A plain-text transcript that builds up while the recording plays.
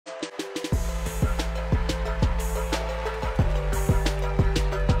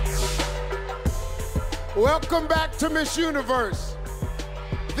Welcome back to Miss Universe.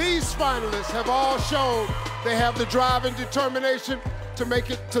 These finalists have all shown they have the drive and determination to make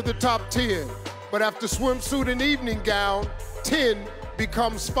it to the top 10. But after swimsuit and evening gown, 10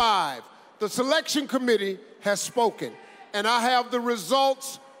 becomes 5. The selection committee has spoken, and I have the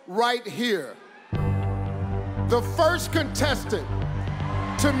results right here. The first contestant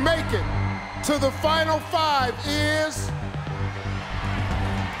to make it to the final 5 is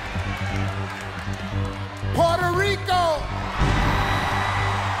Puerto Rico.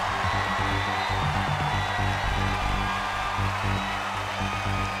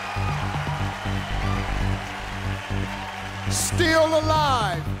 Still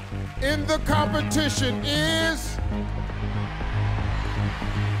alive in the competition is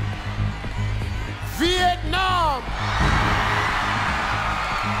Vietnam.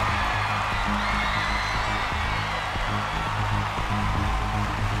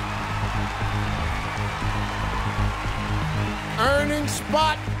 Earning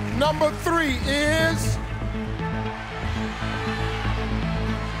spot number 3 is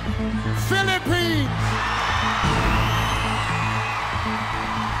Philippines.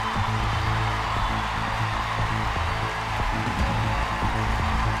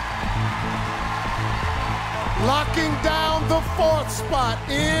 Locking down the 4th spot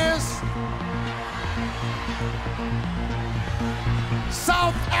is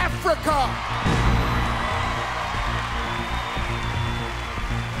South Africa.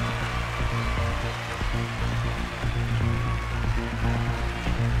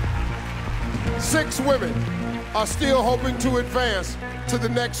 Six women are still hoping to advance to the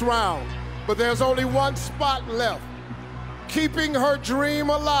next round, but there's only one spot left. Keeping her dream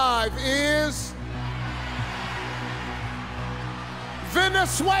alive is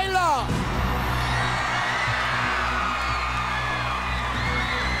Venezuela.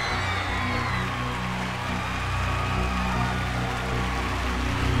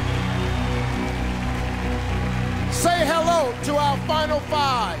 Say hello to our final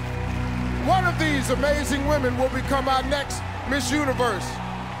 5. One of these amazing women will become our next Miss Universe.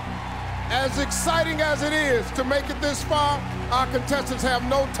 As exciting as it is to make it this far, our contestants have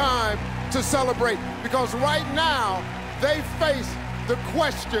no time to celebrate because right now they face the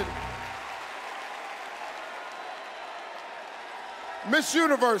question. Miss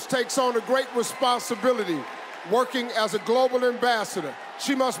Universe takes on a great responsibility working as a global ambassador.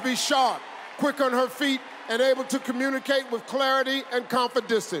 She must be sharp, quick on her feet, and able to communicate with clarity and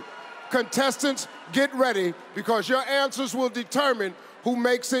confidence. Contestants, get ready because your answers will determine who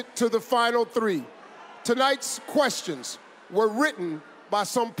makes it to the final 3. Tonight's questions were written by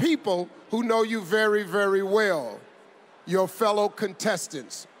some people who know you very, very well, your fellow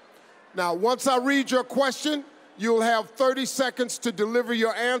contestants. Now, once I read your question, you'll have 30 seconds to deliver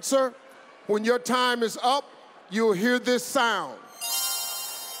your answer. When your time is up, you'll hear this sound.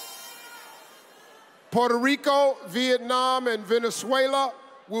 Puerto Rico, Vietnam, and Venezuela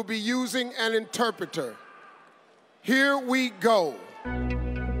will be using an interpreter. Here we go.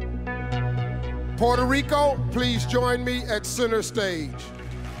 Puerto Rico, please join me at center stage.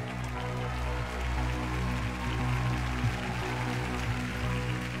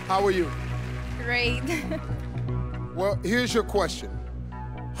 How are you? Great. Well, here's your question.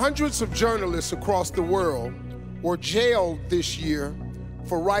 Hundreds of journalists across the world were jailed this year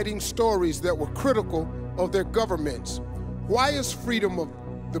for writing stories that were critical of their governments. Why is freedom of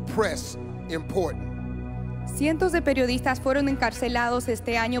the press important? Cientos de periodistas fueron encarcelados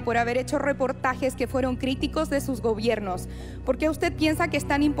este año por haber hecho reportajes que fueron críticos de sus gobiernos. ¿Por qué usted piensa que es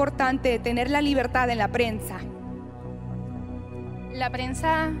tan importante tener la libertad en la prensa? La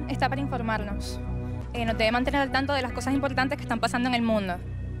prensa está para informarnos. Nos debe mantener al tanto de las cosas importantes que están pasando en el mundo.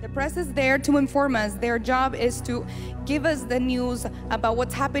 The press is there to inform us. Their job is to give us the news about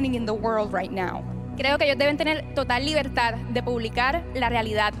what's happening in the world right now. Creo que ellos deben tener total libertad de publicar la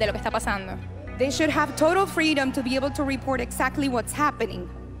realidad de lo que está pasando. They should have total freedom to be able to report exactly what's happening.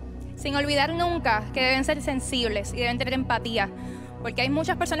 Sin olvidar nunca que deben ser sensibles y deben tener empatía, porque hay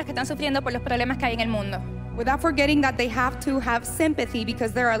muchas personas que están sufriendo por los problemas que hay en el mundo. Without forgetting that they have to have sympathy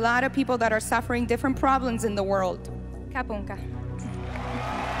because there are a lot of people that are suffering different problems in the world. Kapunka.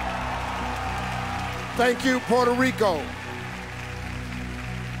 Thank you, Puerto Rico.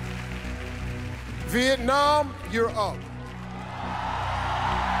 Vietnam, you're up.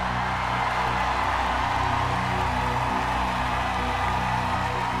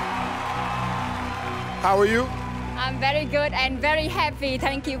 How are you? I'm very good and very happy.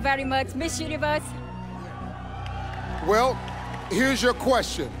 Thank you very much, Miss Universe. Well, here's your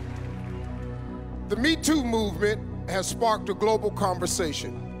question. The Me Too movement has sparked a global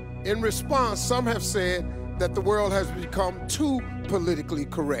conversation. In response, some have said that the world has become too politically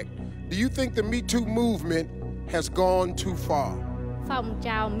correct. Do you think the Me Too movement has gone too far? Phong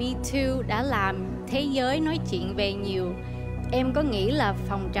trào Me Too đã làm thế giới nói chuyện về nhiều. Em có nghĩ là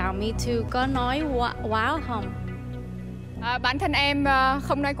phong trào Me Too có nói quá không? Bản thân em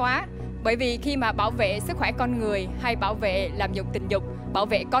không nói quá. Bởi vì khi mà bảo vệ sức khỏe con người hay bảo vệ làm dục tình dục, bảo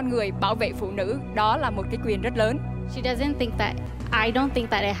vệ con người, bảo vệ phụ nữ, đó là một cái quyền rất lớn. I don't think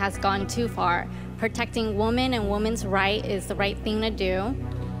that it has gone too far. Protecting women and women's right is the right thing to do.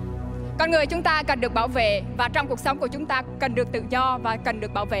 Con người chúng ta cần được bảo vệ và trong cuộc sống của chúng ta cần được tự do và cần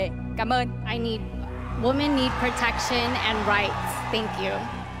được bảo vệ. Cảm ơn. Women need protection and rights. Thank you.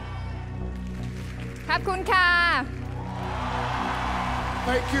 ขอบคุณค่ะ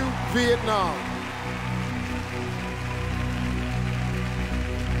Thank you, Vietnam.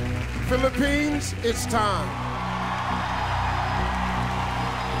 Philippines, it's time.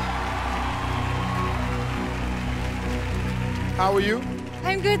 How are you?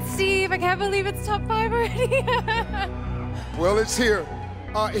 I'm good, Steve. I can't believe it's top 5 already. Well, it's here.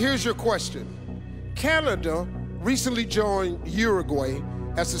 Here's your question. Canada recently joined Uruguay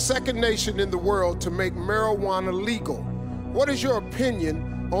as the second nation in the world to make marijuana legal. What is your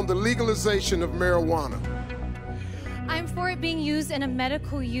opinion on the legalization of marijuana? I'm for it being used in a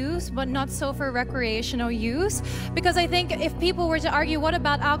medical use, but not so for recreational use. Because I think if people were to argue, what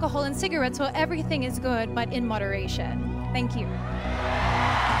about alcohol and cigarettes? Well, everything is good, but in moderation. Thank you.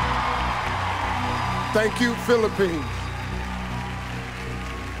 Thank you, Philippines.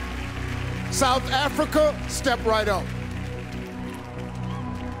 South Africa, step right up.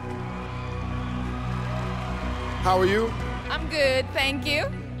 How are you? I'm good, thank you.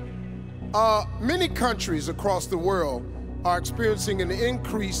 Many countries across the world are experiencing an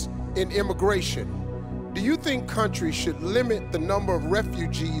increase in immigration. Do you think countries should limit the number of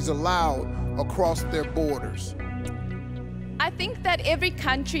refugees allowed across their borders? I think that every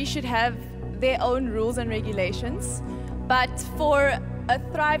country should have their own rules and regulations, but for a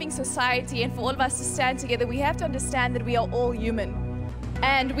thriving society and for all of us to stand together, we have to understand that we are all human.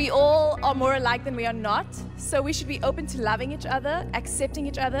 And we all are more alike than we are not. So we should be open to loving each other, accepting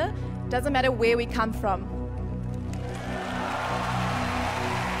each other. Doesn't matter where we come from.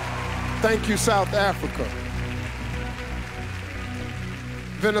 Thank you, South Africa.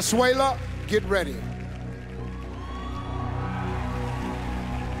 Venezuela, get ready.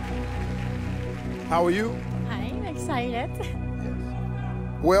 How are you? I'm excited.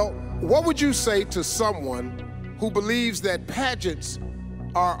 Well, what would you say to someone who believes that pageants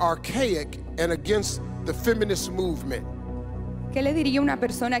are archaic and against the feminist movement? ¿Qué le diría a una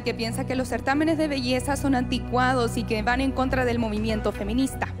persona que piensa que los certámenes de belleza son anticuados y que van en contra del movimiento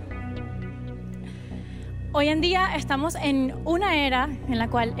feminista? Hoy en día estamos en una era en la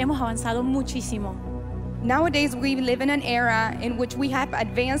cual hemos avanzado muchísimo. Nowadays we live in an era in which we have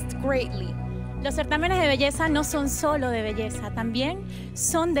advanced greatly. Los certámenes de belleza no son solo de belleza, también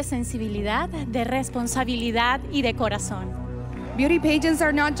son de sensibilidad, de responsabilidad y de corazón. Beauty pageants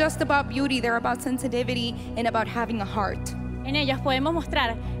are not just about beauty, they're about sensitivity and about having a heart. En ellos podemos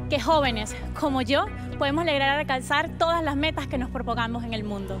mostrar que jóvenes como yo podemos lograr alcanzar todas las metas que nos propongamos en el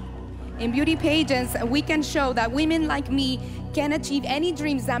mundo. In beauty pageants, we can show that women like me can achieve any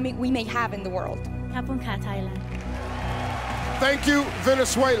dreams that we may have in the world. ขอบคุณค่ะ Thailand. Thank you,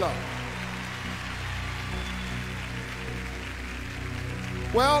 Venezuela.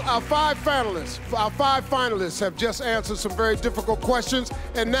 Well, our five finalists have just answered some very difficult questions,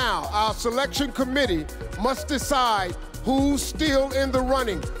 and now our selection committee must decide who's still in the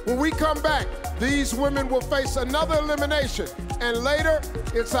running. When we come back, these women will face another elimination, and later,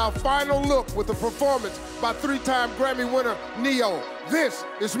 it's our final look with a performance by three-time Grammy winner, Neo. This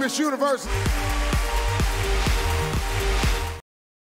is Miss Universe.